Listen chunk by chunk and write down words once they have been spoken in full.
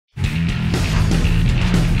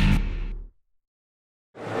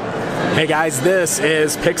Hey guys, this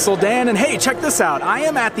is Pixel Dan, and hey, check this out. I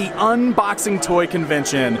am at the Unboxing Toy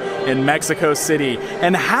Convention in Mexico City,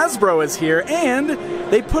 and Hasbro is here, and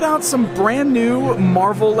they put out some brand new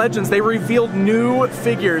Marvel Legends. They revealed new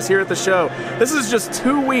figures here at the show. This is just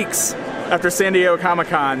 2 weeks after San Diego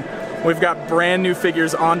Comic-Con. We've got brand new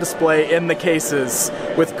figures on display in the cases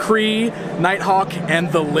with Kree, Nighthawk,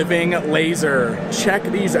 and the Living Laser. Check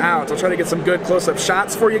these out. I'll try to get some good close-up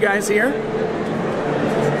shots for you guys here.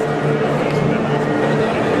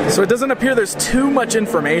 So it doesn't appear there's too much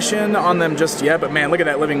information on them just yet, but man, look at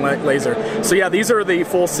that Living Laser. So yeah, these are the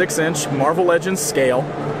full 6-inch Marvel Legends scale.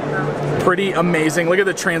 Pretty amazing. Look at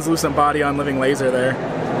the translucent body on Living Laser there.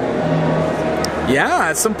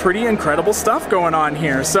 Yeah, it's some pretty incredible stuff going on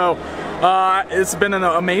here. So it's been an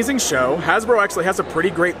amazing show. Hasbro actually has a pretty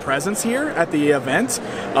great presence here at the event.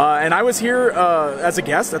 And I was here as a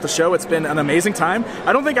guest at the show. It's been an amazing time.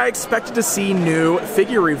 I don't think I expected to see new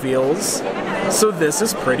figure reveals. So this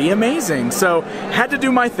is pretty amazing. So had to do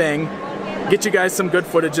my thing, get you guys some good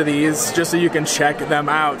footage of these just so you can check them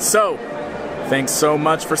out. So thanks so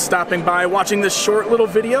much for stopping by, watching this short little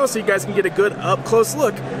video so you guys can get a good up-close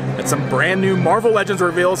look at some brand new Marvel Legends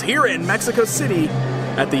reveals here in Mexico City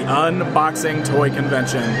at the Unboxing Toy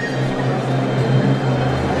Convention.